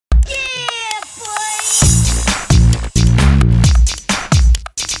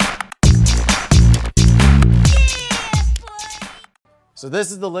So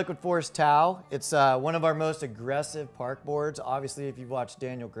this is the Liquid Force Tao. It's one of our most aggressive park boards. Obviously, if you've watched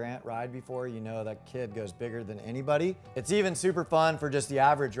Daniel Grant ride before, you know that kid goes bigger than anybody. It's even super fun for just the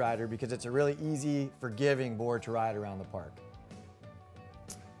average rider because it's a really easy, forgiving board to ride around the park.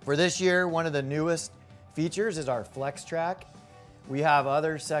 For this year, one of the newest features is our FlexTrack. We have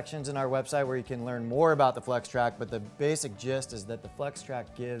other sections in our website where you can learn more about the FlexTrack, but the basic gist is that the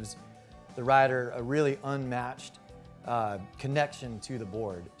FlexTrack gives the rider a really unmatched connection to the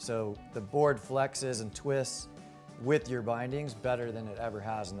board. So the board flexes and twists with your bindings better than it ever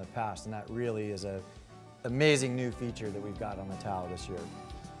has in the past, and that really is an amazing new feature that we've got on the Tao this year.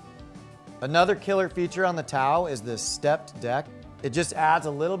 Another killer feature on the Tao is this stepped deck. It just adds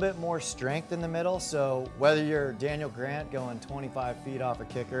a little bit more strength in the middle, so whether you're Daniel Grant going 25 feet off a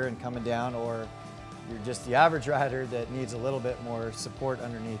kicker and coming down, or you're just the average rider that needs a little bit more support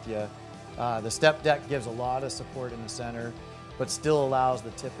underneath you, the step deck gives a lot of support in the center, but still allows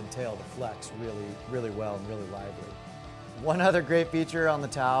the tip and tail to flex really well and really lively. One other great feature on the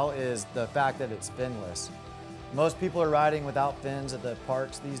Tao is the fact that it's finless. Most people are riding without fins at the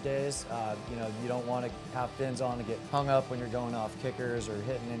parks these days. You don't want to have fins on to get hung up when you're going off kickers or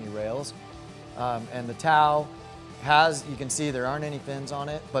hitting any rails. And the Tao has, you can see there aren't any fins on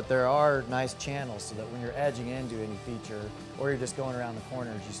it, but there are nice channels so that when you're edging into any feature or you're just going around the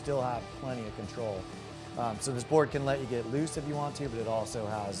corners, you still have plenty of control. So this board can let you get loose if you want to, but it also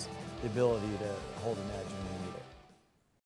has the ability to hold an edge when